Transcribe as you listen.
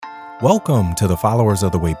Welcome to the Followers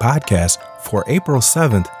of the Way podcast for April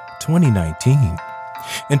 7th, 2019.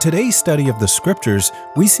 In today's study of the scriptures,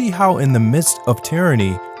 we see how in the midst of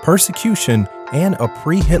tyranny, persecution, and a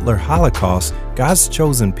pre-Hitler Holocaust, God's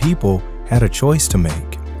chosen people had a choice to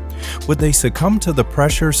make. Would they succumb to the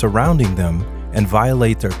pressure surrounding them and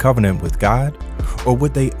violate their covenant with God? Or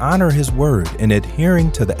would they honor His word in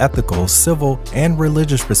adhering to the ethical, civil, and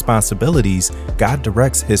religious responsibilities God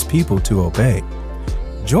directs His people to obey?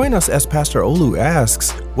 Join us as Pastor Olu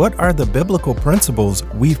asks, what are the biblical principles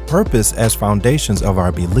we've purposed as foundations of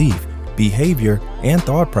our belief, behavior, and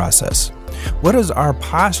thought process? What is our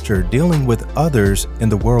posture dealing with others in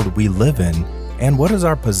the world we live in? And what is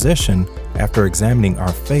our position after examining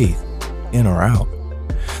our faith in or out?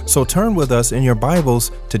 So turn with us in your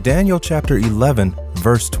Bibles to Daniel chapter 11,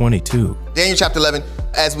 verse 22. Daniel chapter 11,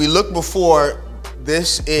 as we look before,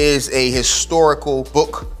 this is a historical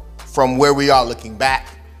book from where we are looking back,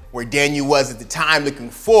 where Daniel was at the time looking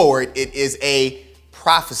forward. It is a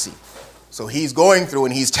prophecy. So he's going through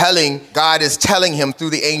and God is telling him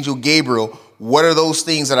through the angel Gabriel, what are those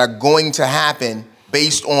things that are going to happen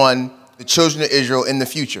based on the children of Israel in the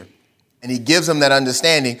future. And he gives them that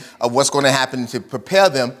understanding of what's going to happen to prepare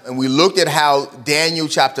them. And we looked at how Daniel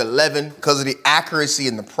chapter 11, because of the accuracy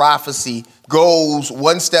in the prophecy, goes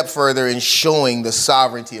one step further in showing the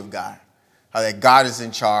sovereignty of God. How that God is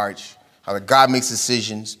in charge, how that God makes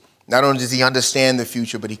decisions. Not only does he understand the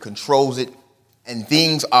future, but he controls it. And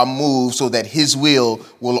things are moved so that his will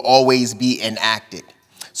always be enacted.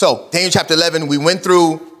 So Daniel chapter 11, we went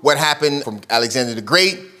through what happened from Alexander the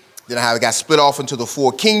Great, then how it got split off into the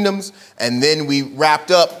four kingdoms. And then we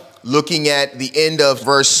wrapped up looking at the end of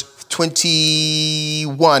verse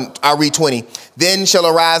 21. I'll read 20. Then shall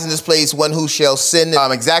arise in this place one who shall send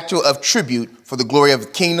exactor of tribute for the glory of the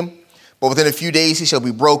kingdom. But within a few days he shall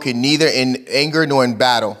be broken, neither in anger nor in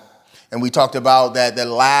battle. And we talked about that the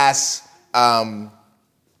last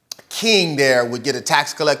king there would get a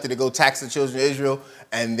tax collector to go tax the children of Israel.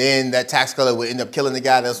 And then that tax collector would end up killing the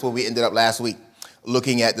guy. That's where we ended up last week,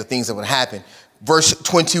 looking at the things that would happen. Verse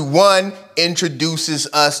 21 introduces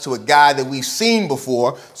us to a guy that we've seen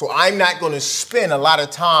before. So I'm not going to spend a lot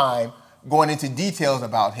of time going into details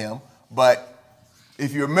about him. But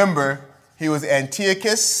if you remember, he was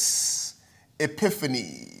Antiochus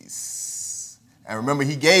Epiphanes. And remember,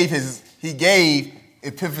 he gave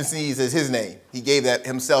Epiphanes as his name. He gave that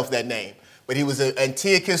himself that name. But he was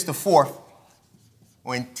Antiochus IV,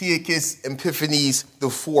 or Antiochus Epiphanes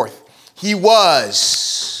IV. He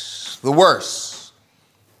was the worst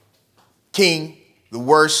king, the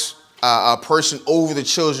worst person over the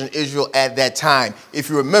children of Israel at that time.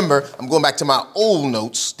 If you remember, I'm going back to my old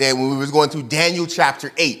notes that when we were going through Daniel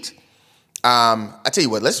chapter 8. I tell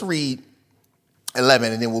you what, let's read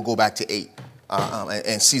 11 and then we'll go back to 8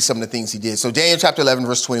 and see some of the things he did. So Daniel chapter 11,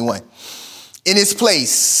 verse 21. In his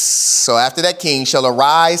place, so after that king, shall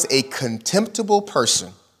arise a contemptible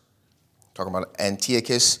person. Talking about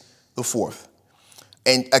Antiochus IV.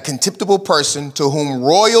 And a contemptible person to whom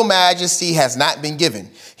royal majesty has not been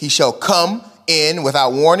given. He shall come in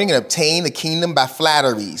without warning and obtain the kingdom by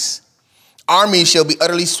flatteries. Armies shall be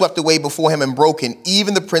utterly swept away before him and broken,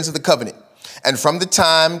 even the prince of the covenant. And from the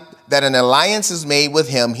time that an alliance is made with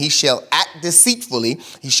him, he shall act deceitfully.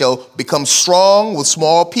 He shall become strong with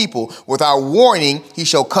small people. Without warning, he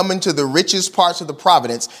shall come into the richest parts of the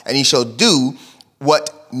province, and he shall do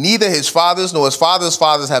what neither his fathers nor his fathers'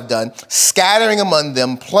 fathers have done, scattering among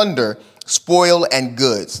them plunder, spoil, and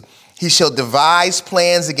goods. He shall devise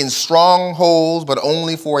plans against strongholds, but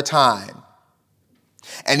only for a time.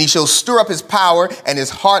 And he shall stir up his power and his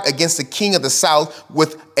heart against the king of the south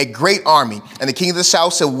with a great army. And the king of the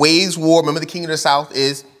south shall wage war. Remember, the king of the south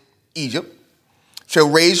is Egypt.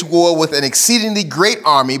 Shall wage war with an exceedingly great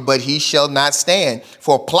army, but he shall not stand.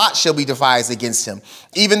 For a plot shall be devised against him.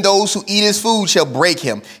 Even those who eat his food shall break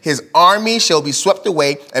him. His army shall be swept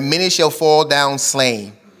away, and many shall fall down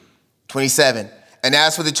slain. 27. And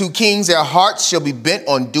as for the two kings, their hearts shall be bent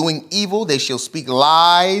on doing evil. They shall speak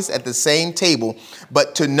lies at the same table,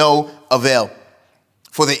 but to no avail.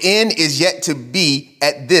 For the end is yet to be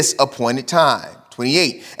at this appointed time.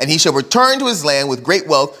 28. And he shall return to his land with great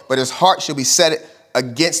wealth, but his heart shall be set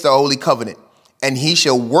against the holy covenant. And he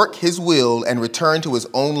shall work his will and return to his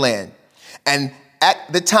own land. And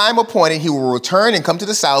at the time appointed, he will return and come to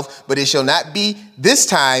the south, but it shall not be this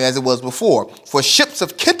time as it was before. For ships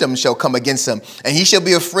of Kittim shall come against him, and he shall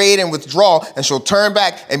be afraid and withdraw, and shall turn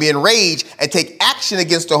back and be enraged and take action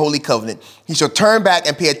against the holy covenant. He shall turn back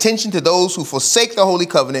and pay attention to those who forsake the holy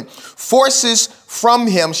covenant. Forces from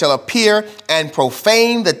him shall appear and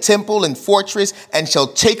profane the temple and fortress, and shall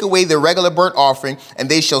take away the regular burnt offering, and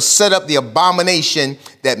they shall set up the abomination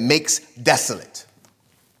that makes desolate.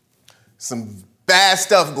 Some bad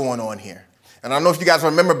stuff going on here. And I don't know if you guys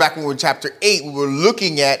remember back when we were in chapter 8, we were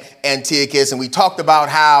looking at Antiochus, and we talked about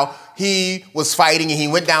how he was fighting and he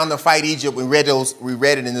went down to fight Egypt. We read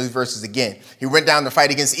it in those verses again. He went down to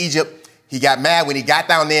fight against Egypt. He got mad when he got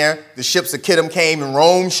down there. The ships of Kittim came and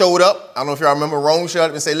Rome showed up. I don't know if y'all remember. Rome showed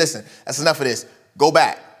up and said, listen, that's enough of this. Go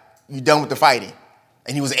back. You're done with the fighting.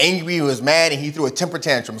 And he was angry, he was mad, and he threw a temper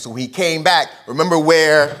tantrum. So when he came back, remember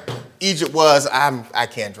where Egypt was. I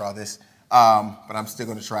can't draw this, but I'm still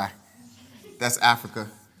going to try. That's Africa,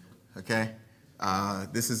 okay?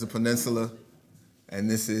 This is a peninsula, and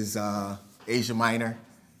this is Asia Minor,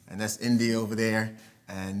 and that's India over there,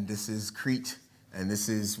 and this is Crete, and this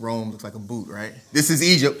is Rome. Looks like a boot, right? This is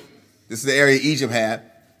Egypt. This is the area Egypt had.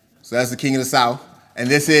 So that's the king of the south. And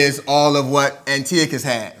this is all of what Antiochus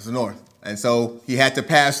had, it's the north. And so he had to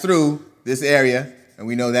pass through this area, and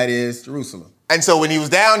we know that is Jerusalem. And so when he was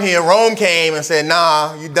down here, Rome came and said,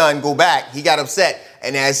 nah, you're done, go back. He got upset.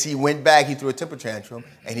 And as he went back, he threw a temper tantrum,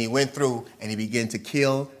 and he went through and he began to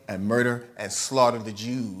kill and murder and slaughter the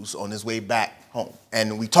Jews on his way back home.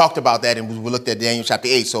 And we talked about that, and we looked at Daniel chapter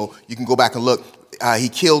 8, so you can go back and look. He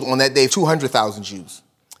killed on that day 200,000 Jews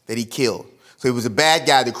that he killed. So he was a bad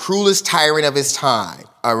guy, the cruelest tyrant of his time.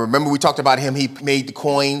 Remember we talked about him, he made the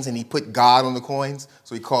coins and he put God on the coins.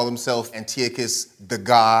 So he called himself Antiochus the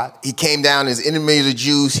God. He came down as enemy of the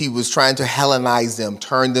Jews. He was trying to Hellenize them,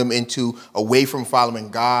 turn them away from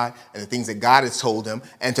following God and the things that God has told them,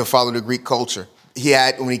 and to follow the Greek culture.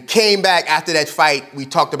 When he came back after that fight, we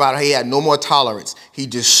talked about how he had no more tolerance. He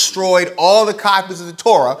destroyed all the copies of the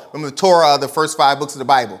Torah. Remember, the Torah are the first 5 books of the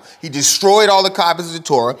Bible. He destroyed all the copies of the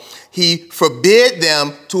Torah. He forbid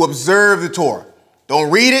them to observe the Torah.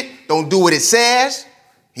 Don't read it. Don't do what it says.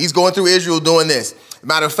 He's going through Israel doing this.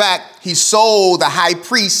 Matter of fact, he sold the high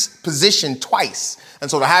priest position twice.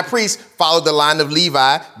 And so the high priest followed the line of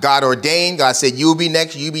Levi. God ordained. God said, you'll be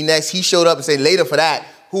next. You be next. He showed up and said, later for that,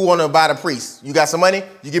 who want to buy the priest? You got some money?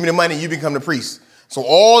 You give me the money, you become the priest. So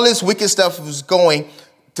all this wicked stuff was going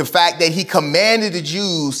to the fact that he commanded the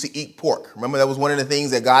Jews to eat pork. Remember, that was one of the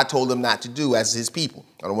things that God told them not to do as his people.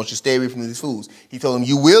 I don't want you to stay away from these foods. He told them,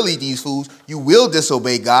 you will eat these foods. You will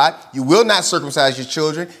disobey God. You will not circumcise your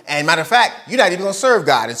children. And matter of fact, you're not even going to serve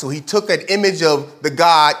God. And so he took an image of the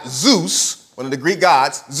god Zeus, one of the Greek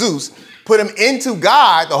gods, Zeus, put him into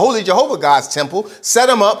God, the holy Jehovah God's temple, set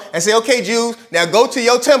him up and say, okay, Jews, now go to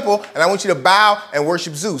your temple and I want you to bow and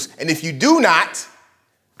worship Zeus. And if you do not,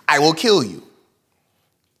 I will kill you.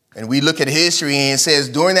 And we look at history and it says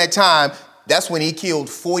during that time, that's when he killed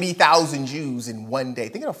 40,000 Jews in one day.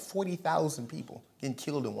 Think of 40,000 people getting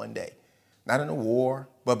killed in one day. Not in a war,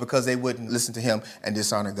 but because they wouldn't listen to him and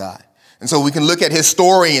dishonor God. And so we can look at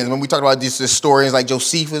historians, when we talk about these historians like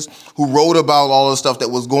Josephus, who wrote about all the stuff that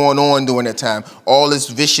was going on during that time, all this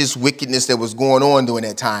vicious wickedness that was going on during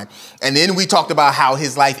that time. And then we talked about how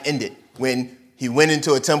his life ended when he went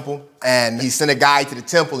into a temple and he sent a guy to the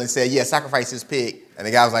temple and said, yeah, sacrifice this pig. And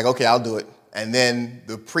the guy was like, okay, I'll do it. And then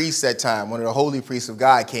the priest that time, one of the holy priests of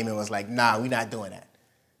God, came in and was like, nah, we're not doing that.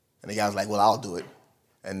 And the guy was like, well, I'll do it.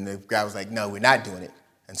 And the guy was like, no, we're not doing it.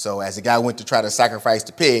 And so as the guy went to try to sacrifice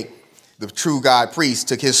the pig, the true God priest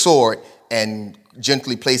took his sword and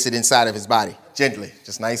gently placed it inside of his body. Gently,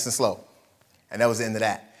 just nice and slow. And that was the end of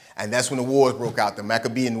that. And that's when the wars broke out. The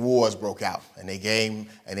Maccabean Wars broke out. And they came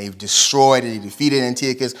and they destroyed and they defeated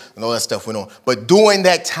Antiochus and all that stuff went on. But during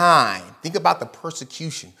that time, think about the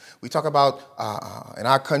persecution. We talk about in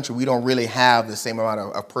our country, we don't really have the same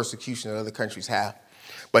amount of persecution that other countries have.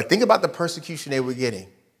 But think about the persecution they were getting.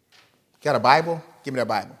 Got a Bible? Give me that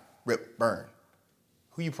Bible. Rip, burn.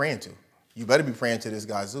 Who you praying to? You better be praying to this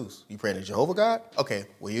God Zeus. You praying to Jehovah God? Okay,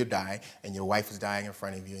 well, you're dying, and your wife is dying in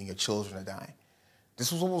front of you, and your children are dying.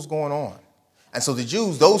 This was what was going on. And so the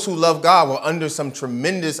Jews, those who love God, were under some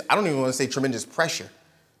tremendous, I don't even want to say tremendous pressure.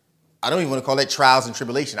 I don't even want to call that trials and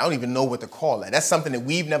tribulation. I don't even know what to call that. That's something that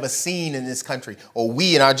we've never seen in this country, or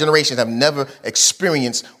we in our generations have never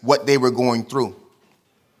experienced what they were going through.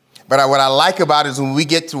 But what I like about it is when we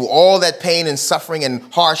get through all that pain and suffering and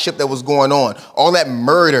hardship that was going on, all that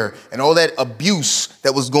murder and all that abuse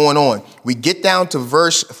that was going on, we get down to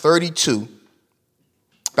verse 32,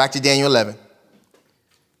 back to Daniel 11.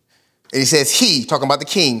 And he says, he, talking about the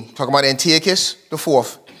king, talking about Antiochus the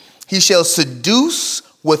fourth, he shall seduce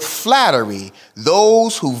with flattery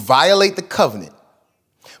those who violate the covenant.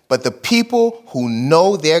 But the people who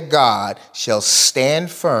know their God shall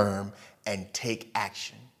stand firm and take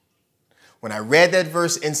action. When I read that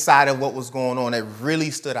verse inside of what was going on, it really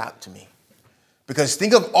stood out to me. Because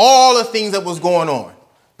think of all the things that was going on.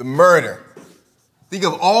 The murder. Think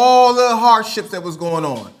of all the hardships that was going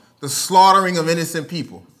on. The slaughtering of innocent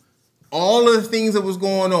people. All of the things that was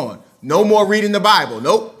going on. No more reading the Bible.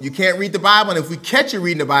 Nope, you can't read the Bible. And if we catch you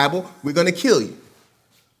reading the Bible, we're going to kill you.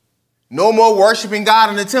 No more worshiping God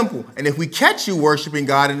in the temple. And if we catch you worshiping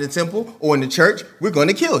God in the temple or in the church, we're going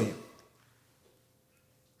to kill you.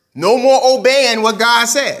 No more obeying what God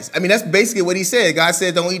says. I mean, that's basically what he said. God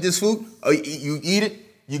said, don't eat this food. You eat it,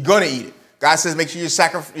 you're going to eat it. God says, make sure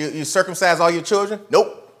you circumcise all your children.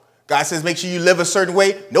 Nope. God says, make sure you live a certain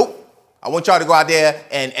way. Nope. I want y'all to go out there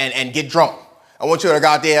and get drunk. I want you to go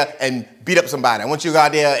out there and beat up somebody. I want you to go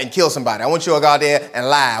out there and kill somebody. I want you to go out there and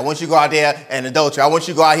lie. I want you to go out there and adultery. I want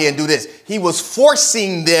you to go out here and do this. He was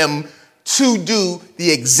forcing them to do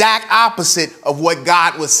the exact opposite of what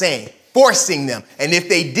God was saying, forcing them. And if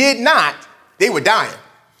they did not, they were dying.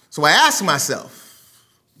 So I asked myself,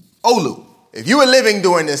 Olu, if you were living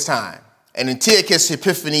during this time and Antiochus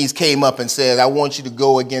Epiphanes came up and said, I want you to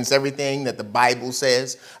go against everything that the Bible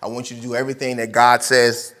says. I want you to do everything that God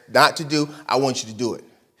says not to do. I want you to do it.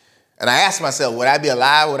 And I asked myself, would I be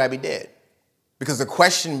alive or would I be dead? Because the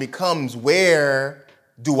question becomes, where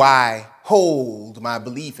do I hold my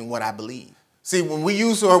belief in what I believe? See, when we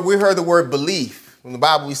heard the word belief, in the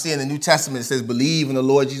Bible we see in the New Testament, it says, believe in the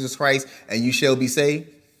Lord Jesus Christ and you shall be saved.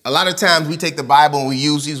 A lot of times we take the Bible and we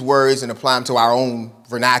use these words and apply them to our own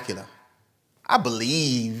vernacular. I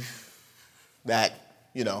believe that,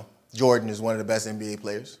 Jordan is one of the best NBA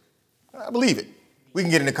players. I believe it. We can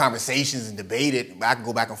get into conversations and debate it. I can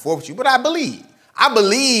go back and forth with you, but I believe. I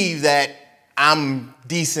believe that I'm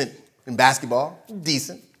decent in basketball.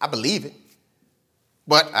 Decent. I believe it.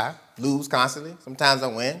 But I lose constantly. Sometimes I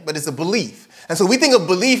win, but it's a belief. And so we think of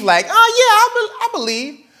belief like, I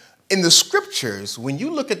believe. In the scriptures, when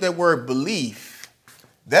you look at that word belief,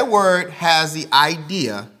 that word has the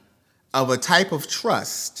idea of a type of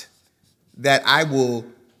trust that I will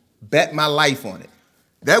bet my life on it.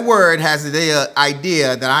 That word has the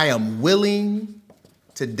idea that I am willing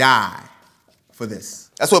to die for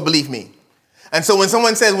this. That's what belief means. And so when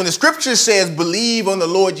the scripture says believe on the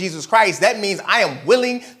Lord Jesus Christ, that means I am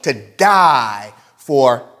willing to die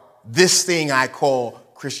for this thing I call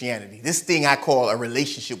Christianity, this thing I call a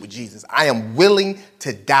relationship with Jesus. I am willing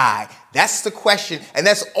to die. That's the question. And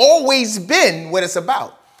that's always been what it's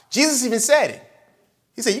about. Jesus even said it.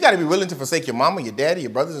 He said, you got to be willing to forsake your mama, your daddy, your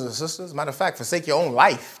brothers and sisters. Matter of fact, forsake your own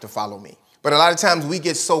life to follow me. But a lot of times we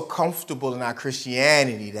get so comfortable in our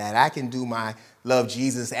Christianity that I can do my love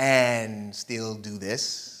Jesus and still do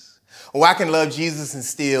this. Or I can love Jesus and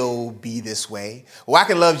still be this way. Or I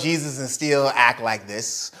can love Jesus and still act like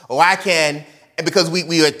this. Or I can, because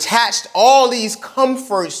we attached all these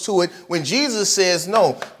comforts to it when Jesus says,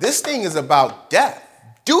 no, this thing is about death.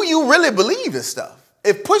 Do you really believe this stuff?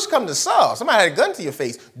 If push comes to shove, somebody had a gun to your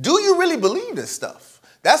face, do you really believe this stuff?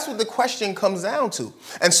 That's what the question comes down to.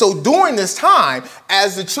 And so during this time,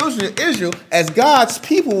 as the children of Israel, as God's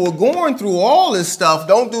people were going through all this stuff,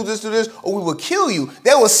 don't do this, or we will kill you,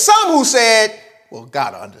 there was some who said, well,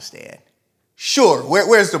 God will understand. Sure,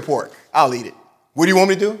 where's the pork? I'll eat it. What do you want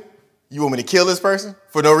me to do? You want me to kill this person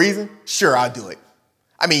for no reason? Sure, I'll do it.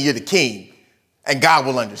 I mean, you're the king, and God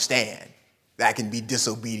will understand. That can be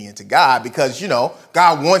disobedient to God because,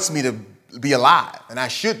 God wants me to be alive and I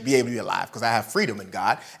should be able to be alive because I have freedom in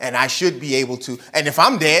God and I should be able to. And if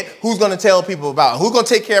I'm dead, who's going to tell people about it? Who's going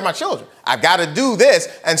to take care of my children? I've got to do this.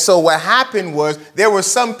 And so what happened was there were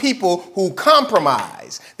some people who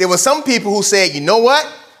compromised. There were some people who said, you know what?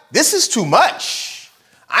 This is too much.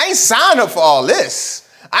 I ain't signed up for all this.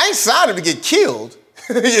 I ain't signed up to get killed,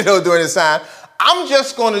 during this time. I'm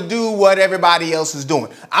just going to do what everybody else is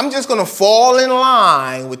doing. I'm just going to fall in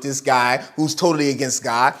line with this guy who's totally against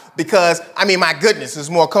God because, my goodness, it's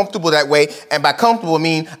more comfortable that way. And by comfortable, I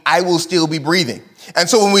mean I will still be breathing. And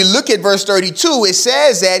so when we look at verse 32, it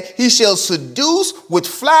says that he shall seduce with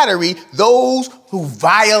flattery those who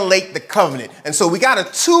violate the covenant. And so we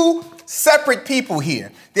got two separate people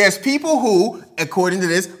here. There's people who, according to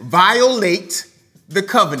this, violate the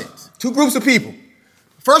covenant. Two groups of people.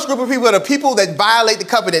 First group of people are the people that violate the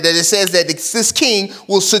covenant, that it says that this king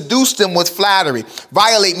will seduce them with flattery.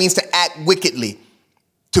 Violate means to act wickedly,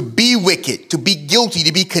 to be wicked, to be guilty,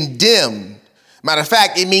 to be condemned. Matter of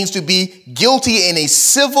fact, it means to be guilty in a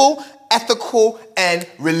civil ethical and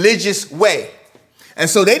religious way. And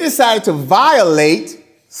so they decided to violate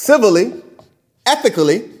civilly,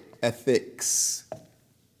 ethically, ethics,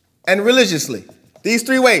 and religiously. These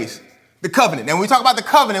three ways. The covenant. And when we talk about the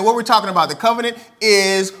covenant, what we're talking about, the covenant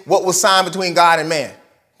is what was signed between God and man.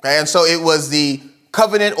 Okay? And so it was the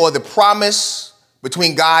covenant or the promise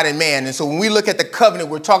between God and man. And so when we look at the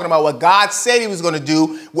covenant, we're talking about what God said he was going to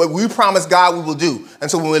do, what we promised God we will do.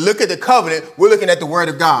 And so when we look at the covenant, we're looking at the word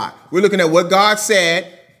of God. We're looking at what God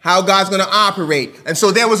said, how God's going to operate. And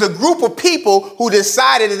so there was a group of people who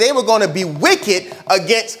decided that they were going to be wicked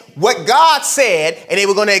against what God said, and they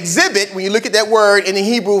were going to exhibit, when you look at that word in the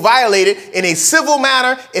Hebrew, violated, in a civil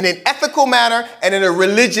manner, in an ethical manner, and in a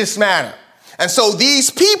religious manner. And so these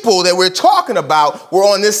people that we're talking about were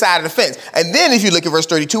on this side of the fence. And then if you look at verse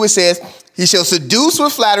 32, it says, he shall seduce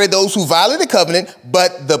with flattery those who violate the covenant,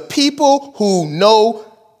 but the people who know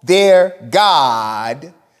their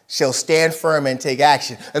God shall stand firm and take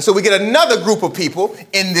action. And so we get another group of people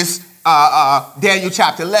in this Daniel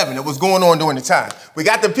chapter 11 that was going on during the time. We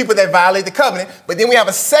got the people that violate the covenant, but then we have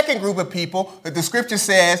a second group of people that the scripture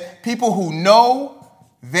says, people who know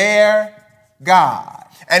their God.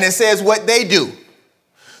 And it says what they do.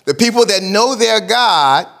 The people that know their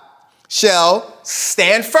God shall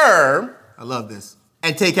stand firm. I love this.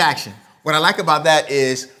 And take action. What I like about that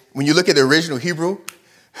is when you look at the original Hebrew,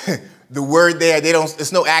 the word there,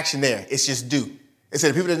 it's no action there. It's just do. It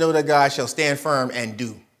said the people that know their God shall stand firm and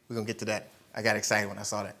do. We're going to get to that. I got excited when I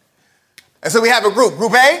saw that. And so we have a group.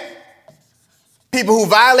 Group A, people who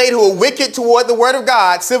violate, who are wicked toward the word of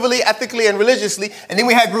God, civilly, ethically, and religiously. And then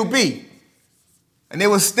we had group B. And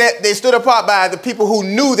they stood apart by the people who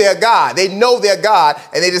knew their God. They know their God,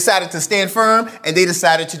 and they decided to stand firm, and they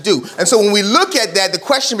decided to do. And so when we look at that, the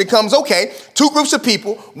question becomes, okay, two groups of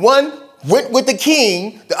people. One went with the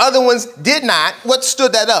king. The other ones did not. What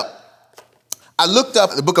stood that up? I looked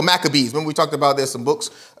up the book of Maccabees. Remember we talked about there's some books,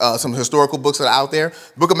 some historical books that are out there.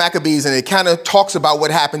 Book of Maccabees, and it kind of talks about what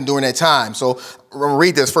happened during that time. So I'm going to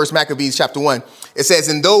read this, First Maccabees chapter 1. It says,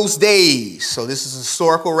 in those days, so this is a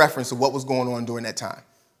historical reference of what was going on during that time.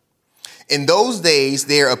 In those days,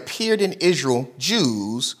 there appeared in Israel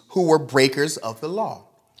Jews who were breakers of the law.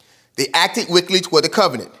 They acted wickedly toward the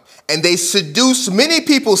covenant, and they seduced many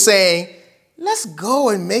people saying, let's go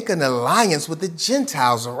and make an alliance with the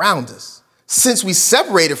Gentiles around us. Since we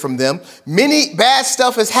separated from them, many bad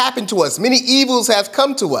stuff has happened to us. Many evils have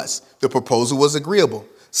come to us. The proposal was agreeable.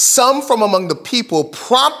 Some from among the people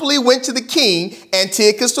promptly went to the king,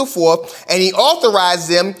 Antiochus IV, and he authorized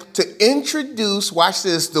them to introduce, watch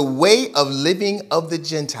this, the way of living of the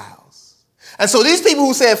Gentiles. And so these people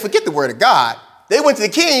who said, forget the word of God, they went to the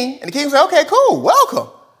king, and the king said, okay, cool, welcome.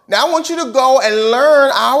 Now I want you to go and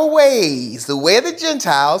learn our ways, the way of the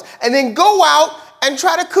Gentiles, and then go out and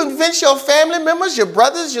try to convince your family members, your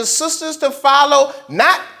brothers, your sisters to follow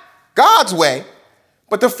not God's way,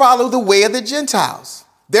 but to follow the way of the Gentiles.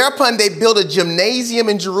 Thereupon they built a gymnasium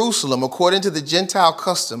in Jerusalem according to the Gentile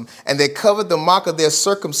custom, and they covered the mark of their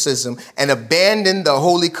circumcision and abandoned the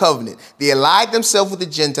holy covenant. They allied themselves with the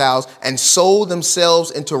Gentiles and sold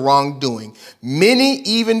themselves into wrongdoing. Many,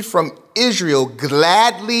 even from Israel,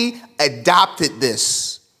 gladly adopted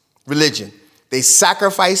this religion. They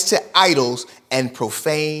sacrificed to idols and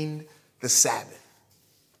profaned the Sabbath.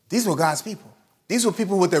 These were God's people. These were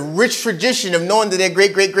people with a rich tradition of knowing that their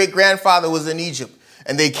great-great-great-grandfather was in Egypt.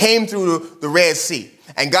 And they came through the Red Sea.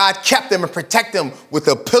 And God kept them and protected them with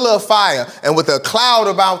a pillar of fire and with a cloud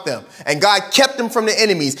about them. And God kept them from the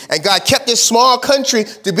enemies. And God kept this small country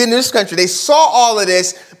to be in this country. They saw all of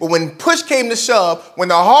this, but when push came to shove, when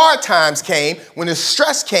the hard times came, when the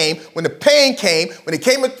stress came, when the pain came, when it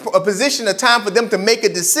came a position, a time for them to make a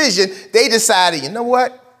decision, they decided, you know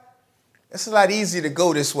what? It's a lot easier to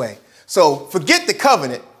go this way. So forget the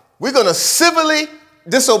covenant. We're going to civilly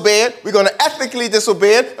disobey it, we're going to ethically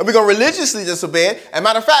disobey it, and we're going to religiously disobey it. As a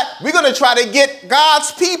matter of fact, we're going to try to get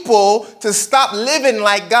God's people to stop living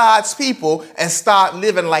like God's people and start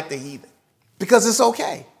living like the heathen. Because it's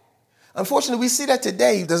okay. Unfortunately, we see that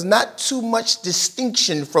today. There's not too much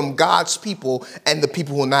distinction from God's people and the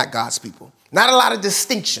people who are not God's people. Not a lot of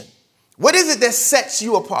distinction. What is it that sets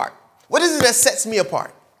you apart? What is it that sets me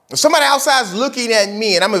apart? If somebody outside is looking at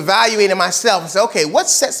me and I'm evaluating myself and say, okay, what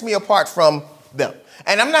sets me apart from them?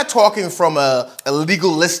 And I'm not talking from a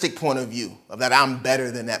legalistic point of view of that I'm better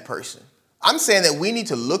than that person. I'm saying that we need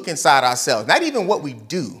to look inside ourselves, not even what we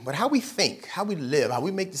do, but how we think, how we live, how we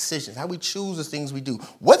make decisions, how we choose the things we do.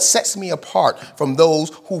 What sets me apart from those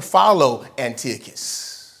who follow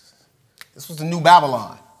Antiochus? This was the new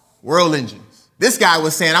Babylon, world engines. This guy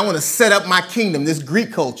was saying, I want to set up my kingdom, this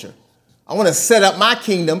Greek culture. I want to set up my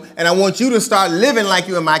kingdom, and I want you to start living like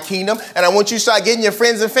you're in my kingdom, and I want you to start getting your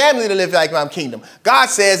friends and family to live like my kingdom. God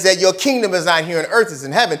says that your kingdom is not here on earth, it's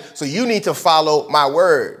in heaven, so you need to follow my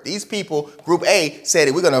word. These people, group A, said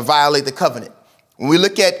that we're going to violate the covenant. When we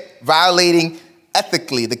look at violating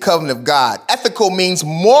ethically the covenant of God, ethical means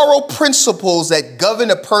moral principles that govern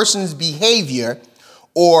a person's behavior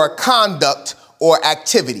or conduct or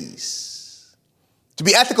activities. To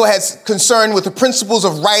be ethical has concern with the principles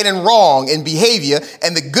of right and wrong in behavior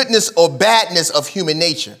and the goodness or badness of human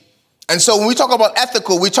nature. And so when we talk about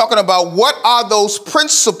ethical, we're talking about what are those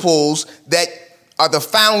principles that are the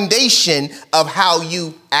foundation of how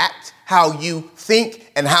you act, how you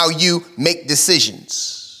think, and how you make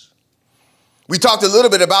decisions. We talked a little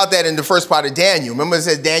bit about that in the first part of Daniel. Remember it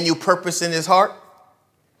says Daniel purposed in his heart?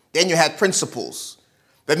 Daniel had principles.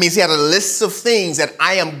 That means he had a list of things that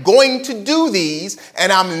I am going to do these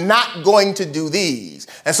and I'm not going to do these.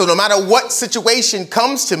 And so no matter what situation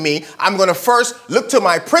comes to me, I'm going to first look to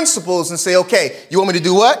my principles and say, okay, you want me to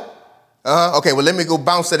do what? Okay, well, let me go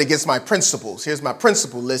bounce that against my principles. Here's my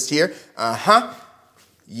principle list here.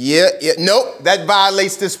 Yeah, nope, that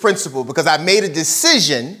violates this principle because I made a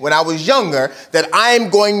decision when I was younger that I'm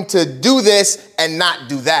going to do this and not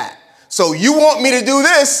do that. So you want me to do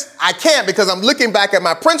this? I can't because I'm looking back at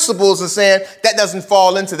my principles and saying that doesn't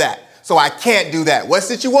fall into that. So I can't do that.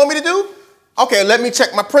 What's it you want me to do? Okay, let me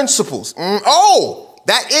check my principles.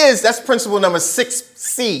 That's principle number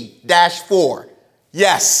 6C-4.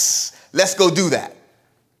 Yes, let's go do that.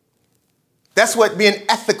 That's what being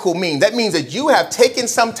ethical means. That means that you have taken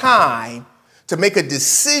some time to make a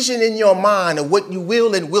decision in your mind of what you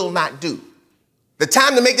will and will not do. The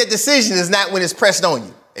time to make that decision is not when it's pressed on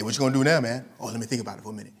you. Hey, what you gonna do now, man? Oh, let me think about it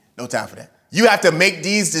for a minute. No time for that. You have to make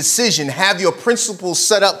these decisions, have your principles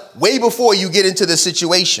set up way before you get into the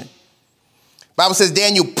situation. Bible says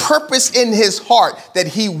Daniel purposed in his heart that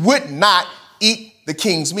he would not eat the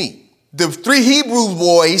king's meat. The 3 Hebrew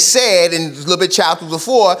boys said in a little bit chapter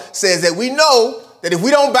before, says that we know that if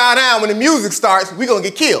we don't bow down when the music starts, we're gonna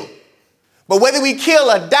get killed. But whether we kill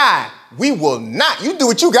or die, we will not. You do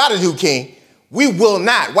what you gotta do, king. We will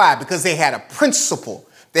not. Why? Because they had a principle.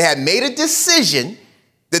 They had made a decision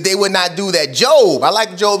that they would not do that. Job, I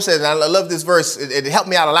like what Job says, and I love this verse. It helped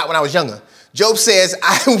me out a lot when I was younger. Job says,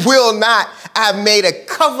 I will not, I have made a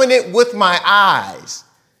covenant with my eyes.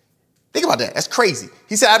 Think about that. That's crazy.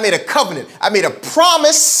 He said, I made a covenant. I made a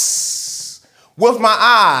promise with my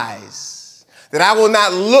eyes that I will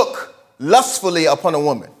not look lustfully upon a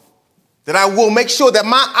woman. That I will make sure that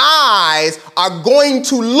my eyes are going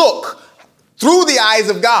to look through the eyes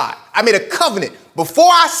of God. I made a covenant.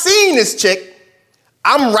 Before I seen this chick,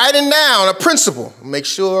 I'm writing down a principle. Make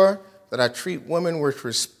sure that I treat women with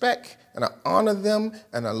respect and I honor them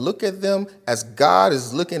and I look at them as God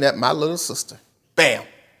is looking at my little sister. Bam.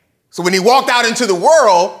 So when he walked out into the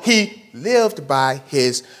world, he lived by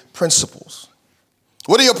his principles.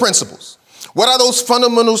 What are your principles? What are those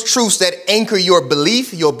fundamental truths that anchor your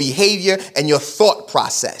belief, your behavior, and your thought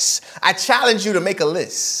process? I challenge you to make a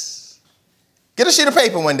list. Get a sheet of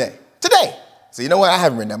paper one day, today. So you know what? I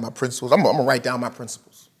haven't written down my principles. I'm going to write down my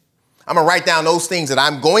principles. I'm going to write down those things that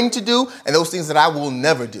I'm going to do and those things that I will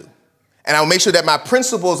never do. And I'll make sure that my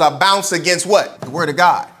principles are bounced against what? The word of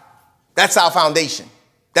God. That's our foundation.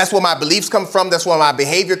 That's where my beliefs come from. That's where my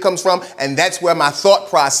behavior comes from. And that's where my thought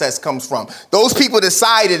process comes from. Those people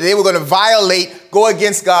decided they were going to violate, go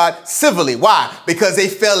against God civilly. Why? Because they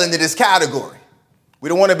fell into this category. We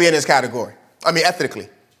don't want to be in this category. Ethically.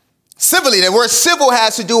 Civilly, the word civil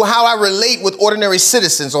has to do with how I relate with ordinary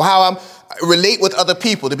citizens or how I relate with other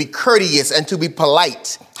people, to be courteous and to be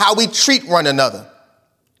polite, how we treat one another.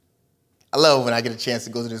 I love when I get a chance to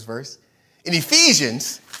go to this verse. In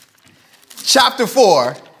Ephesians chapter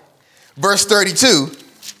 4, verse 32,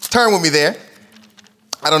 turn with me there.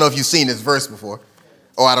 I don't know if you've seen this verse before,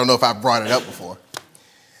 or I don't know if I've brought it up before.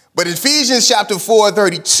 But in Ephesians chapter 4,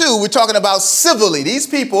 32, we're talking about civilly. These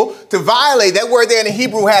people, to violate, that word there in the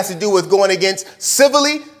Hebrew has to do with going against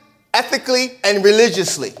civilly, ethically, and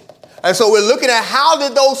religiously. And so we're looking at how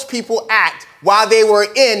did those people act while they were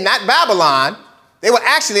in, not Babylon, they were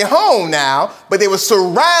actually home now, but they were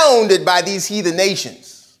surrounded by these heathen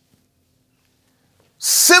nations.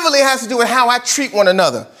 Civilly has to do with how I treat one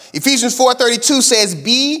another. Ephesians 4:32 says,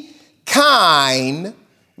 be kind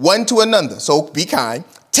one to another. So be kind.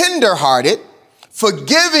 Tender-hearted,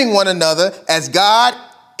 forgiving one another as God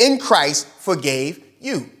in Christ forgave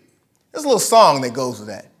you. There's a little song that goes with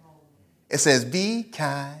that. It says, be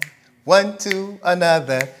kind one to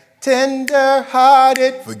another,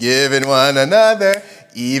 tender-hearted, forgiving one another,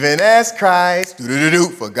 even as Christ,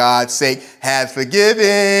 for God's sake, has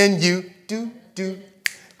forgiven you. Oh,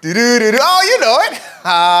 you know it.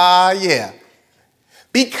 Yeah.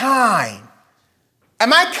 Be kind.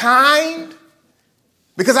 Am I kind?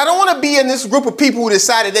 Because I don't want to be in this group of people who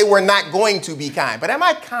decided they were not going to be kind. But am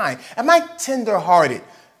I kind? Am I tender-hearted?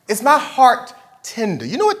 Is my heart tender?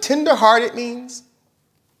 You know what tender-hearted means?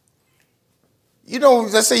 You know,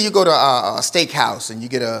 let's say you go to a steakhouse and you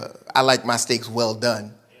get I like my steaks well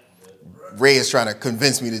done. Ray is trying to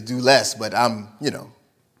convince me to do less, but I'm,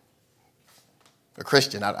 a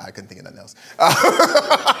Christian. I couldn't think of nothing else.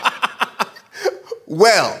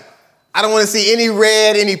 Well, I don't want to see any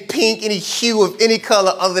red, any pink, any hue of any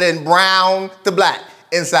color other than brown to black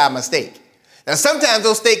inside my steak. Now, sometimes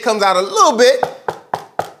those steak comes out a little bit,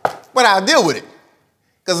 but I'll deal with it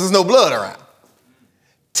because there's no blood around.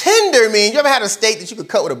 Tender means, you ever had a steak that you could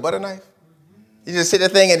cut with a butter knife? You just hit the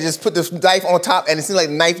thing and just put the knife on top, and it seemed like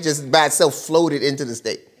the knife just by itself floated into the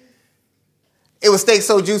steak. It was steak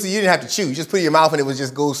so juicy you didn't have to chew. You just put it in your mouth and it would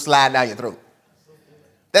just go slide down your throat.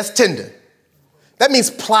 That's tender. That means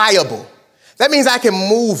pliable. That means I can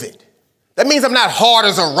move it. That means I'm not hard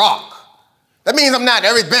as a rock. That means I'm not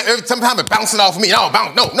every time it's bouncing off of me.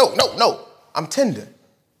 No. I'm tender.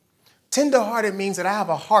 Tender-hearted means that I have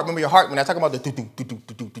a heart. Remember your heart, when I talk about the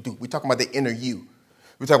do, we're talking about the inner you.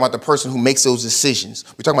 We're talking about the person who makes those decisions.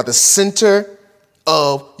 We're talking about the center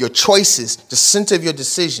of your choices, the center of your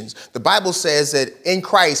decisions. The Bible says that in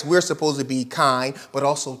Christ, we're supposed to be kind, but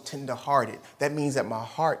also tender-hearted. That means that my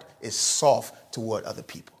heart is soft toward other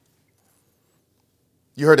people.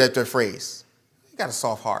 You heard that phrase. You got a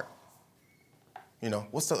soft heart.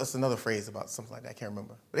 What's another phrase about something like that? I can't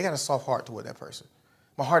remember. But they got a soft heart toward that person.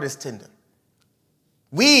 My heart is tender.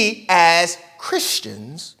 We as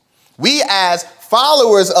Christians, we as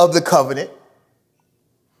followers of the covenant,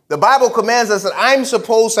 the Bible commands us that I'm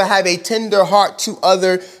supposed to have a tender heart to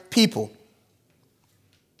other people.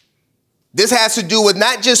 This has to do with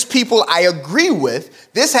not just people I agree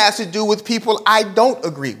with. This has to do with people I don't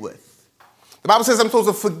agree with. The Bible says I'm supposed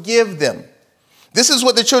to forgive them. This is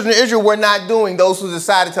what the children of Israel were not doing, those who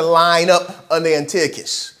decided to line up under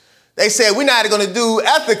Antiochus. They said, we're not going to do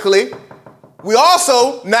ethically. We're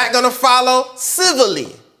also not going to follow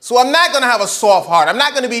civilly. So I'm not going to have a soft heart. I'm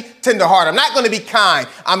not going to be tender-hearted. I'm not going to be kind.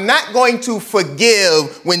 I'm not going to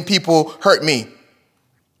forgive when people hurt me.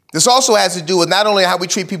 This also has to do with not only how we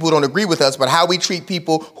treat people who don't agree with us, but how we treat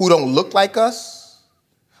people who don't look like us,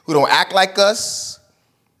 who don't act like us,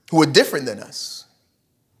 who are different than us.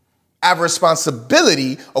 I have a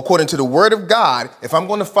responsibility, according to the word of God, if I'm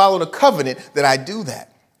going to follow the covenant, that I do that.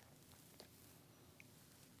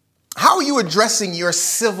 How are you addressing your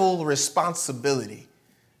civil responsibility?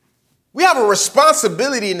 We have a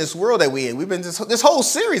responsibility in this world that we're in. This whole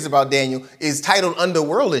series about Daniel is titled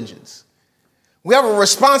Underworld Engines. We have a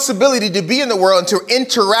responsibility to be in the world and to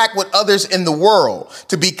interact with others in the world,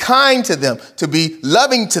 to be kind to them, to be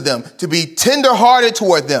loving to them, to be tenderhearted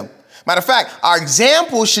toward them. Matter of fact, our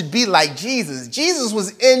example should be like Jesus. Jesus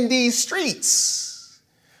was in these streets.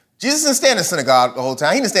 Jesus didn't stand in the synagogue the whole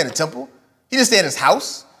time. He didn't stand in the temple. He didn't stand in his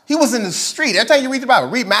house. He was in the street. Every time you read the Bible,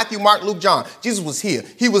 read Matthew, Mark, Luke, John. Jesus was here.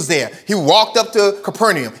 He was there. He walked up to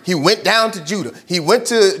Capernaum. He went down to Judah. He went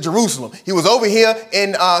to Jerusalem. He was over here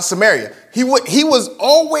in Samaria. He was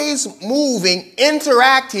always moving,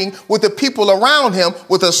 interacting with the people around him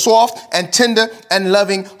with a soft and tender and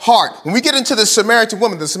loving heart. When we get into the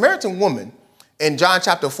Samaritan woman in John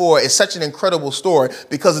chapter 4 is such an incredible story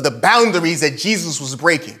because of the boundaries that Jesus was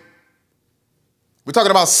breaking. We're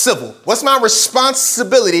talking about civil. What's my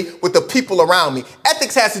responsibility with the people around me?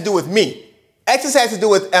 Ethics has to do with me. Ethics has to do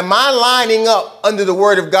with, am I lining up under the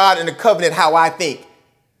word of God and the covenant how I think?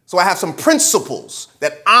 So I have some principles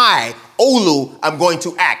that I, Olu, I'm going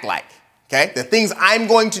to act like. Okay? The things I'm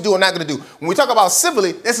going to do, I'm not going to do. When we talk about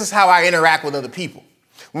civilly, this is how I interact with other people.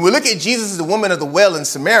 When we look at Jesus as the woman of the well in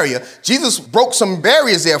Samaria, Jesus broke some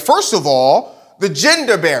barriers there. First of all, the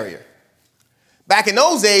gender barrier. Back in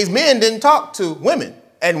those days, men didn't talk to women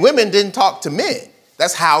and women didn't talk to men.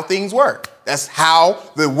 That's how things were. That's how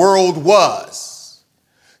the world was.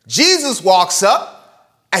 Jesus walks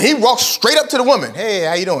up and he walks straight up to the woman. Hey,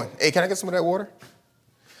 how you doing? Hey, can I get some of that water?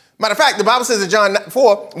 Matter of fact, the Bible says in John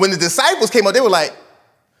 4, when the disciples came up, they were like,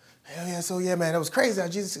 hell yeah, man, that was crazy how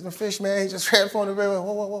Jesus ate the fish, man. He just transformed the river.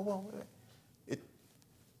 Whoa.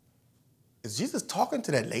 Is Jesus talking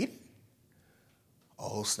to that lady?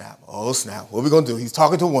 Oh, snap. What are we going to do? He's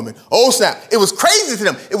talking to a woman. Oh, snap. It was crazy to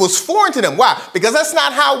them. It was foreign to them. Why? Because that's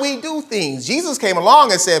not how we do things. Jesus came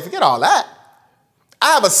along and said, forget all that.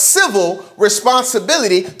 I have a civil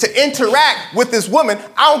responsibility to interact with this woman.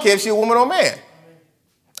 I don't care if she's a woman or a man.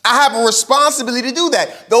 I have a responsibility to do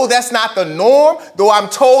that. Though that's not the norm, though I'm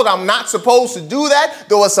told I'm not supposed to do that,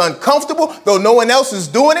 though it's uncomfortable, though no one else is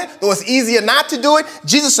doing it, though it's easier not to do it,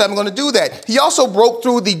 Jesus said, I'm going to do that. He also broke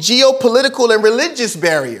through the geopolitical and religious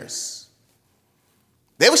barriers.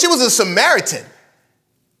 She was a Samaritan.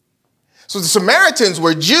 So the Samaritans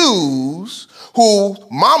were Jews whose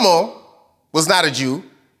mama was not a Jew,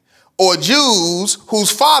 or Jews whose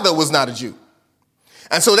father was not a Jew.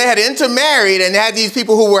 And so they had intermarried and had these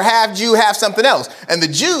people who were half Jew, half something else. And the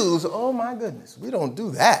Jews, oh my goodness, we don't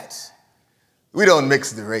do that. We don't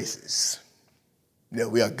mix the races. No,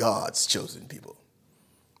 we are God's chosen people.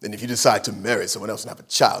 And if you decide to marry someone else and have a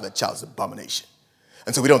child, that child's an abomination.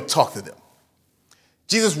 And so we don't talk to them.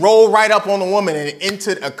 Jesus rolled right up on the woman and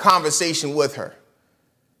entered a conversation with her.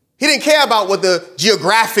 He didn't care about what the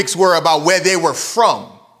geographics were about where they were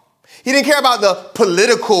from. He didn't care about the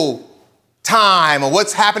political time or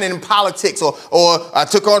what's happening in politics, or I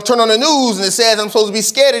turn on the news and it says I'm supposed to be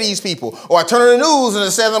scared of these people, or I turn on the news and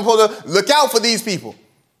it says I'm supposed to look out for these people.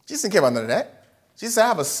 Jesus didn't care about none of that. Jesus said I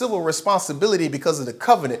have a civil responsibility because of the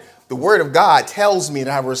covenant. The word of God tells me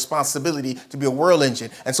that I have a responsibility to be a world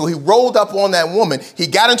engine. And so he rolled up on that woman. He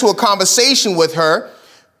got into a conversation with her.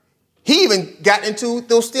 He even got into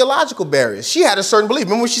those theological barriers. She had a certain belief.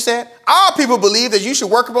 Remember what she said? Our people believe that you should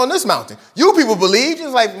work upon this mountain. You people believe,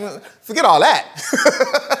 just like, forget all that.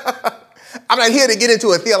 I'm not here to get into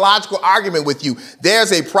a theological argument with you.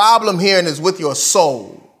 There's a problem here, and it's with your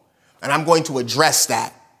soul. And I'm going to address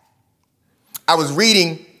that. I was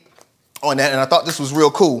reading on that, and I thought this was real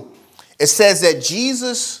cool. It says that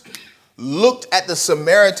Jesus looked at the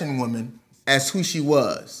Samaritan woman as who she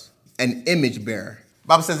was, an image bearer. The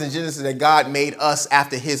Bible says in Genesis that God made us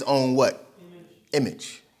after his own what?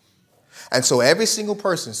 Image. And so every single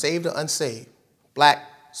person, saved or unsaved, black,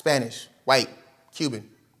 Spanish, white, Cuban,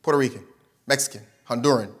 Puerto Rican, Mexican,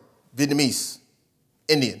 Honduran, Vietnamese,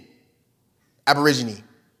 Indian, Aborigine,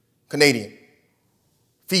 Canadian,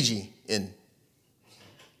 Fijian,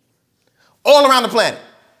 all around the planet,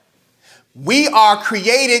 we are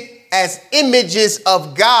created as images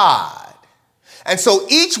of God. And so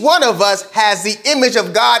each one of us has the image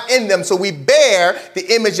of God in them. So we bear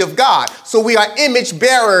the image of God. So we are image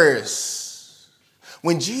bearers.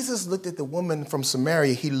 When Jesus looked at the woman from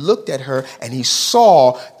Samaria, he looked at her and he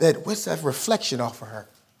saw that, what's that reflection off of her?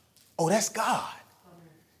 Oh, that's God.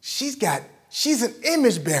 She's an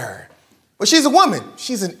image bearer. But she's a woman.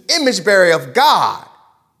 She's an image bearer of God,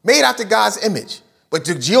 made after God's image. But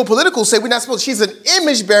the geopolitical say we're not supposed, she's an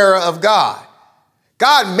image bearer of God.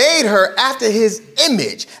 God made her after his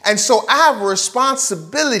image. And so I have a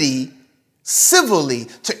responsibility civilly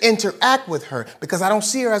to interact with her because I don't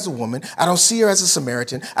see her as a woman. I don't see her as a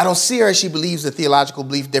Samaritan. I don't see her as she believes a theological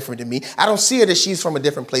belief different than me. I don't see her that she's from a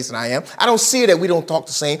different place than I am. I don't see her that we don't talk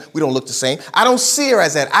the same. We don't look the same. I don't see her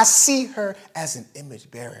as that. I see her as an image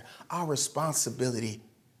bearer. Our responsibility,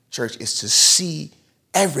 church, is to see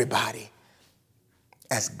everybody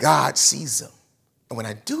as God sees them. And when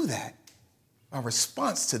I do that, my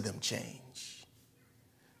response to them change.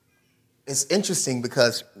 It's interesting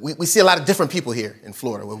because we see a lot of different people here in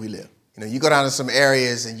Florida where we live. You know, you go down to some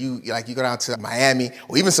areas and you go down to Miami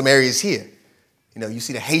or even some areas here. You know, you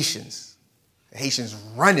see the Haitians. The Haitians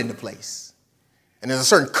running the place. And there's a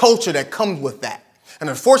certain culture that comes with that. And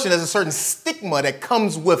unfortunately, there's a certain stigma that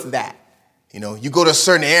comes with that. You know, you go to a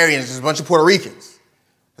certain area and there's a bunch of Puerto Ricans.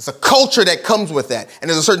 There's a culture that comes with that. And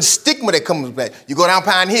there's a certain stigma that comes with that. You go down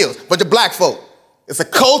Pine Hills, a bunch of black folk. It's a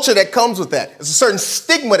culture that comes with that. There's a certain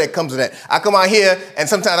stigma that comes with that. I come out here and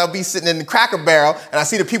sometimes I'll be sitting in the Cracker Barrel and I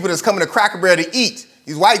see the people that's coming to Cracker Barrel to eat.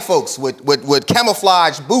 These white folks with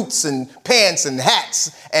camouflage boots and pants and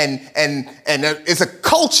hats. And it's a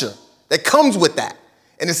culture that comes with that.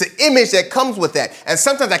 And it's an image that comes with that. And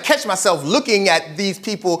sometimes I catch myself looking at these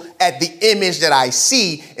people at the image that I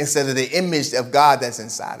see instead of the image of God that's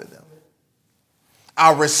inside of them.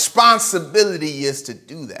 Our responsibility is to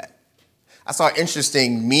do that. I saw an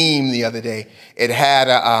interesting meme the other day. It had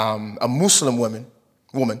a Muslim woman,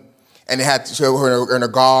 and it had her in a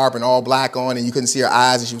garb and all black on, and you couldn't see her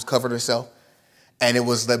eyes, and she was covered herself. And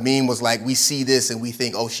the meme was like, we see this and we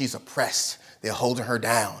think, oh, she's oppressed. They're holding her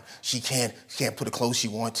down. She can't put the clothes she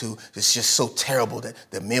wants to. It's just so terrible that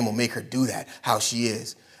the men will make her do that, how she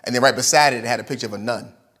is. And then right beside it had a picture of a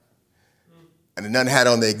nun. And the nun had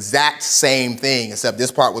on the exact same thing, except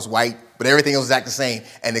this part was white, but everything else was exactly the same.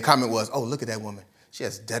 And the comment was, oh, look at that woman. She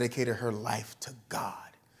has dedicated her life to God.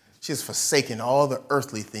 She has forsaken all the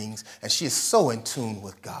earthly things, and she is so in tune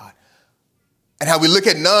with God. And how we look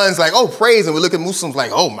at nuns like, oh, praise, and we look at Muslims like,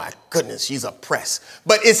 oh my goodness, she's oppressed.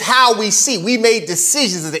 But it's how we see. We made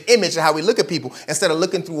decisions as the image of how we look at people instead of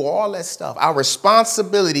looking through all that stuff. Our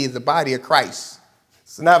responsibility as the body of Christ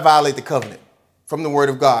is to not violate the covenant from the word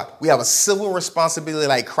of God. We have a civil responsibility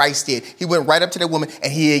like Christ did. He went right up to that woman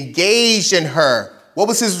and he engaged in her. What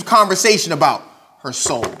was his conversation about? Her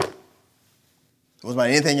soul. It wasn't about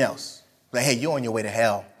anything else. Like, hey, you're on your way to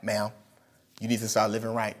hell, ma'am. You need to start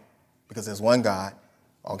living right. Because there's one God,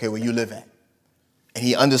 I don't care where you live at. And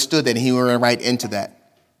he understood that and he went right into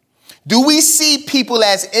that. Do we see people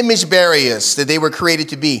as image bearers that they were created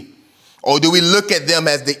to be? Or do we look at them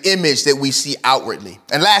as the image that we see outwardly?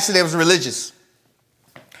 And lastly, there was religious.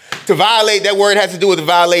 To violate, that word has to do with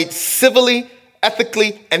violate civilly,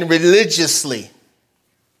 ethically, and religiously.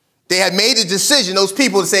 They had made a decision, those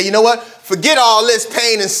people, to say, you know what? Forget all this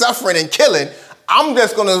pain and suffering and killing. I'm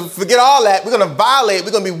just going to forget all that. We're going to violate.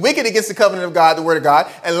 We're going to be wicked against the covenant of God, the word of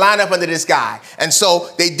God, and line up under this guy. And so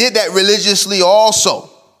they did that religiously also.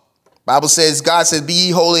 Bible says, God says, be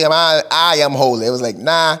ye holy, I am holy. It was like,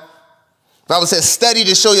 nah. Bible says, study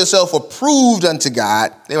to show yourself approved unto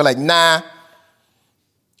God. They were like, nah.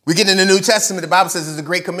 We get in the New Testament, the Bible says it's a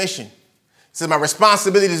great commission. It says my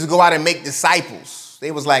responsibility is to go out and make disciples.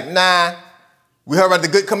 They was like, nah. We heard about the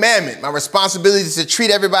good commandment. My responsibility is to treat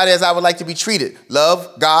everybody as I would like to be treated.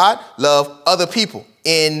 Love God, love other people.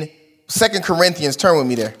 In 2 Corinthians, turn with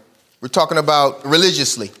me there. We're talking about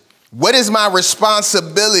religiously. What is my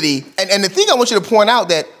responsibility? And the thing I want you to point out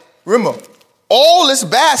that, remember, all this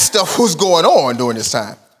bad stuff was going on during this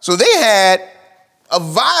time. So they had a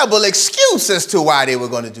viable excuse as to why they were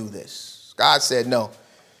going to do this. God said no.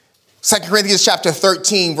 2 Corinthians chapter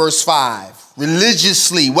 13, verse 5.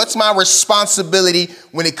 Religiously. What's my responsibility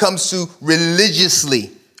when it comes to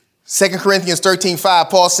religiously? 2 Corinthians 13:5,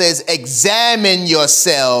 Paul says, examine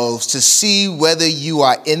yourselves to see whether you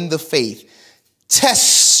are in the faith.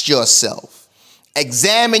 Test yourself.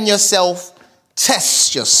 Examine yourself.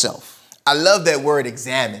 Test yourself. I love that word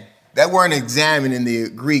examine. That word examine in the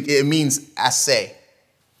Greek, it means assay.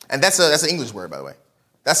 And that's an English word, by the way.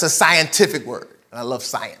 That's a scientific word. And I love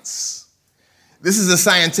science. This is a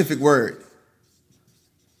scientific word.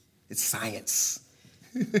 It's science.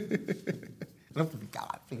 I don't think God,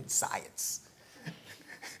 I think it's science.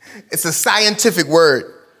 It's a scientific word.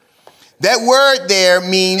 That word there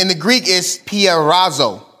means in the Greek is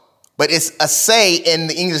pierazo, but it's assay in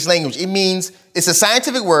the English language. It means it's a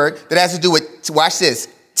scientific word that has to do with, watch this,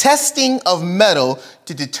 testing of metal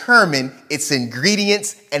to determine its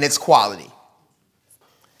ingredients and its quality.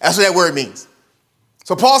 That's what that word means.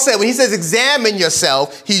 So Paul said, when he says examine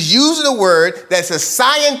yourself, he's using a word that's a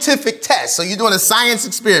scientific test. So you're doing a science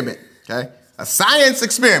experiment, okay? A science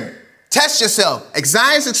experiment. Test yourself. A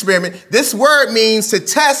science experiment. This word means to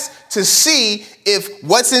test, to see if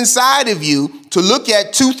what's inside of you, to look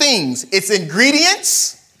at two things, its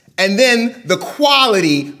ingredients and then the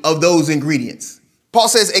quality of those ingredients. Paul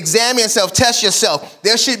says, examine yourself, test yourself.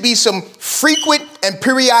 There should be some frequent and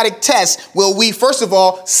periodic tests where we, first of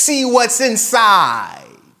all, see what's inside.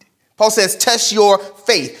 Paul says, test your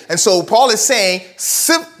faith. And so Paul is saying,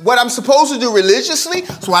 what I'm supposed to do religiously,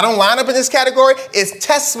 so I don't line up in this category, is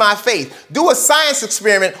test my faith. Do a science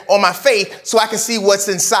experiment on my faith so I can see what's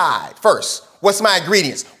inside first. What's my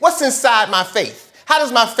ingredients? What's inside my faith? How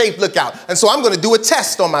does my faith look out? And so I'm going to do a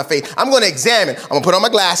test on my faith. I'm going to examine. I'm going to put on my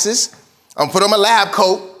glasses. I'm going to put on my lab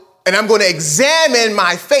coat, and I'm going to examine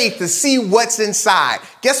my faith to see what's inside.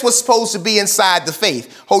 Guess what's supposed to be inside the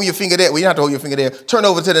faith? Hold your finger there. Well, you don't have to hold your finger there. Turn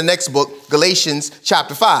over to the next book, Galatians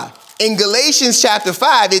chapter 5. In Galatians chapter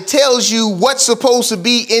 5, it tells you what's supposed to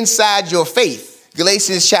be inside your faith.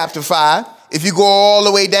 Galatians chapter 5, if you go all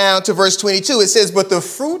the way down to verse 22, it says, but the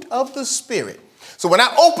fruit of the Spirit. So when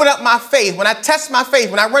I open up my faith, when I test my faith,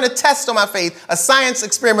 when I run a test on my faith, a science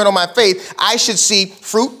experiment on my faith, I should see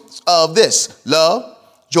fruit of this: love,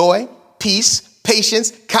 joy, peace,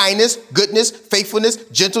 patience, kindness, goodness, faithfulness,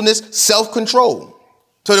 gentleness, self-control.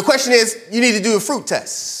 So the question is, you need to do a fruit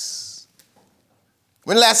test.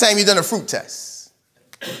 When the last time you done a fruit test?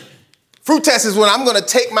 Fruit test is when I'm going to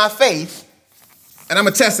take my faith and I'm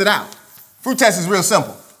going to test it out. Fruit test is real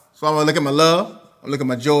simple. So I'm going to look at my love, I'm going to look at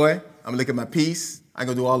my joy, I'm going to look at my peace, I'm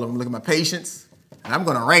going to do all of them, look at my patience, and I'm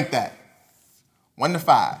going to rank that 1 to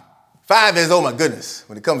 5. 5 is, oh my goodness,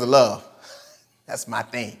 when it comes to love. That's my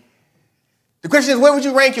thing. The question is, where would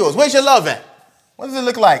you rank yours? Where's your love at? What does it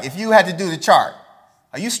look like if you had to do the chart?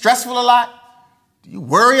 Are you stressful a lot? Do you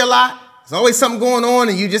worry a lot? There's always something going on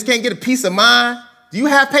and you just can't get a peace of mind. Do you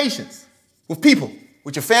have patience with people,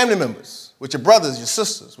 with your family members, with your brothers, your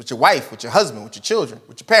sisters, with your wife, with your husband, with your children,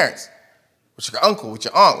 with your parents? with your uncle, with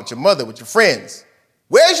your aunt, with your mother, with your friends.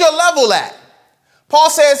 Where's your level at? Paul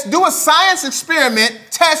says, do a science experiment,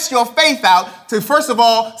 test your faith out to, first of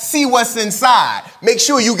all, see what's inside. Make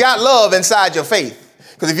sure you got love inside your faith.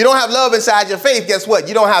 Because if you don't have love inside your faith, guess what?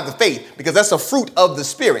 You don't have the faith, because that's a fruit of the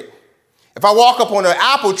Spirit. If I walk up on an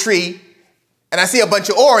apple tree and I see a bunch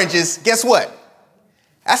of oranges, guess what?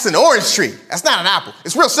 That's an orange tree. That's not an apple.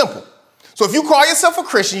 It's real simple. So if you call yourself a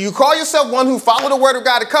Christian, you call yourself one who follow the word of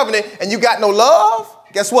God, the covenant, and you got no love,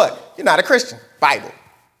 guess what? You're not a Christian. Bible.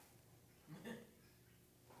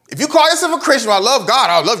 If you call yourself a Christian, I love God,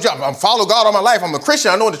 I love God, I follow God all my life, I'm a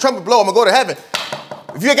Christian, I know when the trumpet blow, I'm going to go to heaven.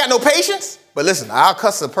 If you ain't got no patience, but listen, I'll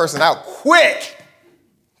cuss a person out quick.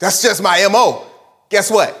 That's just my MO.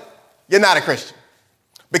 Guess what? You're not a Christian.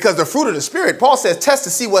 Because the fruit of the Spirit, Paul says, test to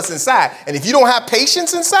see what's inside. And if you don't have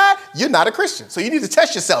patience inside, you're not a Christian. So you need to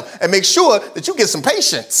test yourself and make sure that you get some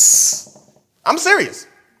patience. I'm serious.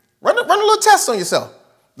 Run a little test on yourself.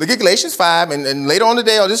 Look at Galatians 5, and later on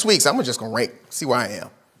today or this week, so I'm just going to rank, see where I am.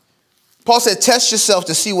 Paul said, test yourself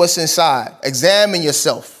to see what's inside. Examine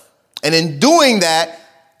yourself. And in doing that,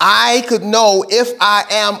 I could know if I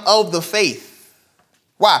am of the faith.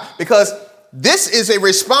 Why? Because this is a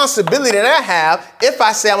responsibility that I have if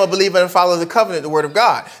I say I'm a believer and follow the covenant, the word of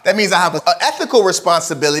God. That means I have an ethical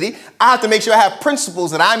responsibility. I have to make sure I have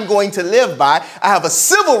principles that I'm going to live by. I have a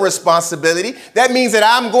civil responsibility. That means that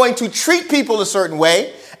I'm going to treat people a certain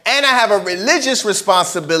way. And I have a religious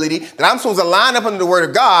responsibility that I'm supposed to line up under the word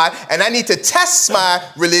of God. And I need to test my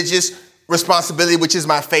religious responsibility, which is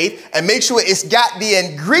my faith, and make sure it's got the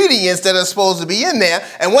ingredients that are supposed to be in there.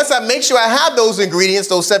 And once I make sure I have those ingredients,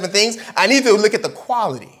 those 7 things, I need to look at the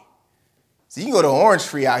quality. So you can go to an orange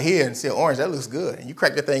tree out here and see an orange, that looks good. And you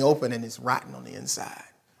crack the thing open and it's rotten on the inside.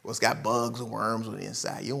 Or it's got bugs or worms on the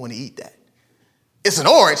inside. You don't want to eat that. It's an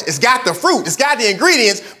orange. It's got the fruit. It's got the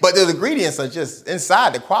ingredients, but those ingredients are just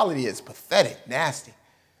inside. The quality is pathetic, nasty.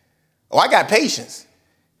 Oh, I got patience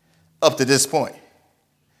up to this point.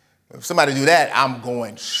 If somebody do that, I'm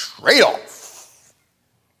going straight off.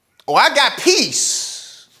 Oh, I got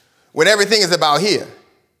peace when everything is about here.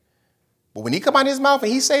 But when he come out of his mouth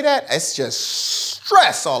and he say that, it's just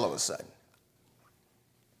stress all of a sudden.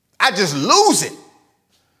 I just lose it.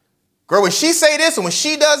 Girl, when she say this and when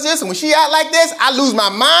she does this and when she act like this, I lose my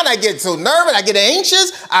mind. I get so nervous. I get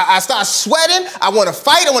anxious. I start sweating. I want to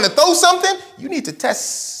fight. I want to throw something. You need to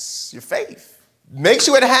test your faith. Make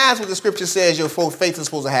sure it has what the scripture says your faith is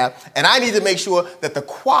supposed to have. And I need to make sure that the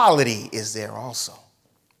quality is there also.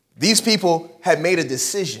 These people had made a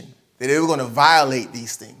decision that they were going to violate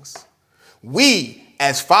these things. We,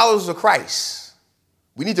 as followers of Christ,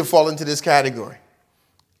 we need to fall into this category.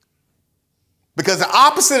 Because the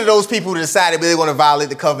opposite of those people who decided they were going to violate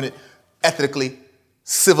the covenant ethically,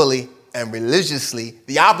 civilly, and religiously,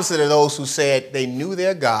 the opposite of those who said they knew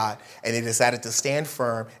their God and they decided to stand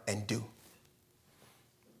firm and do.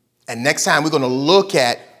 And next time we're going to look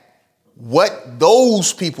at what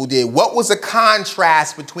those people did. What was the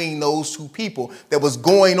contrast between those two people that was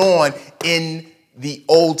going on in the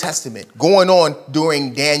Old Testament, going on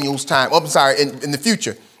during Daniel's time? In the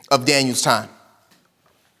future of Daniel's time.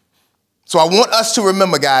 So I want us to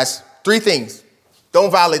remember, guys, 3 things.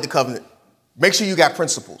 Don't violate the covenant. Make sure you got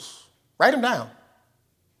principles. Write them down.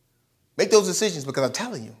 Make those decisions, because I'm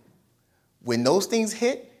telling you, when those things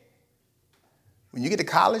hit, when you get to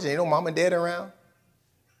college and ain't no mom and dad around,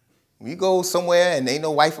 when you go somewhere and ain't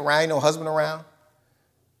no wife around, ain't no husband around,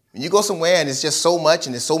 when you go somewhere and it's just so much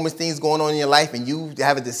and there's so many things going on in your life and you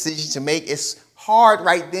have a decision to make, it's hard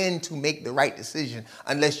right then to make the right decision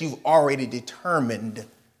unless you've already determined.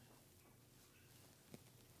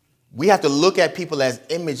 We have to look at people as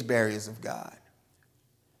image bearers of God.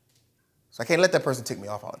 So I can't let that person tick me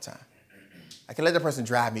off all the time. I can't let that person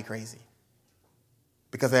drive me crazy.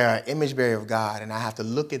 Because they're an image bearer of God, and I have to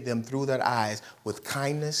look at them through their eyes with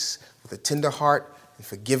kindness, with a tender heart, and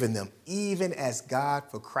forgiving them, even as God,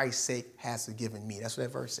 for Christ's sake, has forgiven me. That's what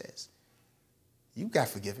that verse says. You got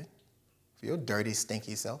forgiven for your dirty,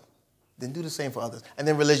 stinky self. Then do the same for others. And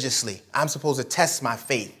then religiously, I'm supposed to test my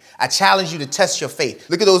faith. I challenge you to test your faith.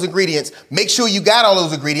 Look at those ingredients. Make sure you got all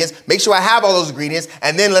those ingredients. Make sure I have all those ingredients.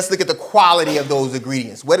 And then let's look at the quality of those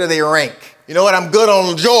ingredients. Where do they rank? You know what? I'm good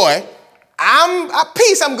on joy.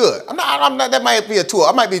 Peace, I'm good. I'm not, that might be a tool.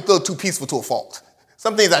 I might be a little too peaceful to a fault.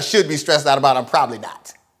 Some things I should be stressed out about, I'm probably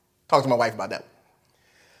not. Talk to my wife about that.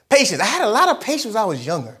 Patience. I had a lot of patience when I was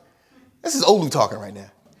younger. This is Olu talking right now.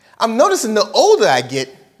 I'm noticing the older I get,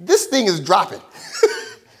 this thing is dropping.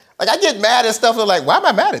 Like, I get mad at stuff, and I'm like, why am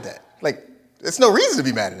I mad at that? Like, there's no reason to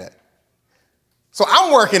be mad at that. So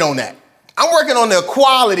I'm working on that. I'm working on the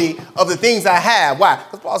equality of the things I have. Why?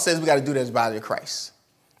 Because Paul says we got to do that as body of Christ.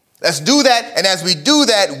 Let's do that, and as we do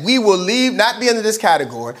that, we will not be under this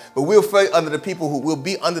category, but we'll be under the people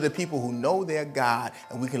who know their God,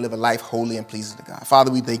 and we can live a life holy and pleasing to God.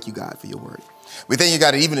 Father, we thank you, God, for your word. We thank you,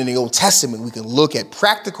 God, that even in the Old Testament, we can look at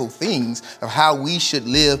practical things of how we should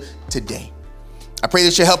live today. I pray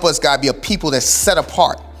that you help us, God, be a people that's set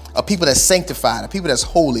apart, a people that's sanctified, a people that's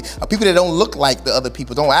holy, a people that don't look like the other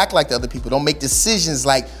people, don't act like the other people, don't make decisions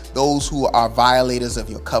like those who are violators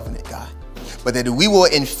of your covenant, God. But that we will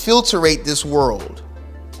infiltrate this world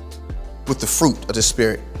with the fruit of the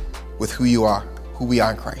Spirit, with who you are, who we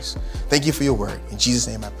are in Christ. Thank you for your word. In Jesus'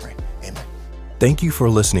 name I pray. Amen. Thank you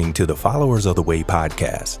for listening to the Followers of the Way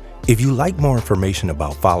podcast. If you like more information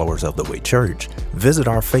about Followers of the Way Church, visit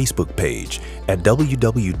our Facebook page at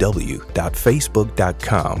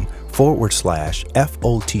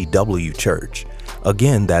www.facebook.com/FOTW Church.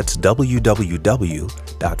 Again, that's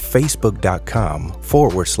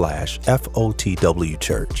www.facebook.com/FOTW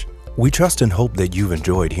Church. We trust and hope that you've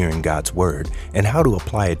enjoyed hearing God's word and how to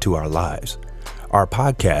apply it to our lives. Our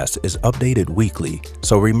podcast is updated weekly,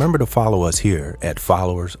 so remember to follow us here at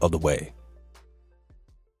Followers of the Way.